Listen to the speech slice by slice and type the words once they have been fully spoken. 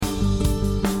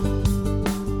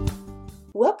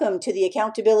Welcome to the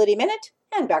Accountability Minute,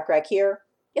 and Backrack here.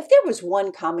 If there was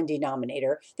one common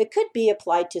denominator that could be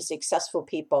applied to successful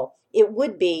people, it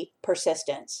would be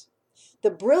persistence. The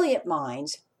brilliant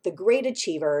minds, the great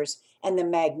achievers, and the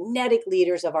magnetic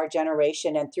leaders of our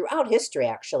generation and throughout history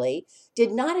actually,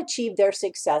 did not achieve their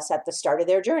success at the start of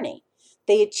their journey.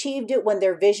 They achieved it when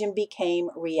their vision became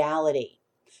reality.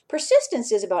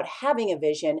 Persistence is about having a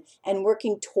vision and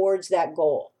working towards that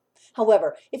goal.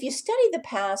 However, if you study the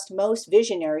past most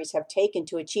visionaries have taken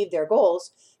to achieve their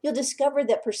goals, you'll discover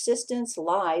that persistence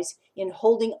lies in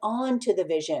holding on to the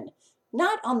vision,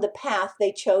 not on the path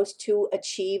they chose to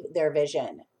achieve their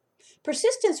vision.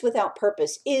 Persistence without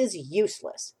purpose is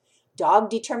useless.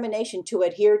 Dogged determination to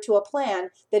adhere to a plan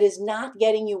that is not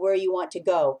getting you where you want to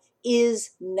go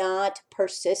is not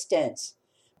persistence.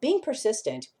 Being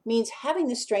persistent means having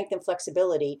the strength and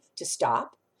flexibility to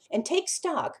stop and take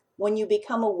stock when you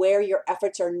become aware your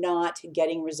efforts are not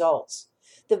getting results.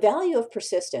 The value of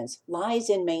persistence lies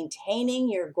in maintaining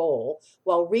your goal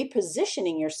while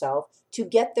repositioning yourself to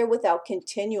get there without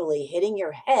continually hitting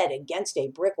your head against a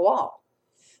brick wall.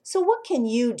 So what can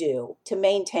you do to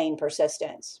maintain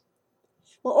persistence?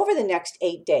 Well, over the next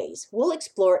 8 days, we'll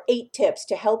explore 8 tips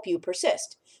to help you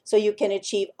persist so you can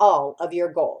achieve all of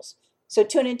your goals. So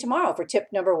tune in tomorrow for tip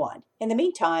number 1. In the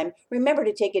meantime, remember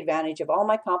to take advantage of all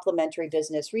my complimentary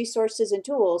business resources and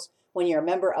tools when you're a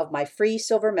member of my free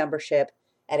silver membership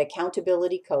at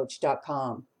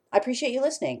accountabilitycoach.com. I appreciate you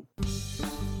listening.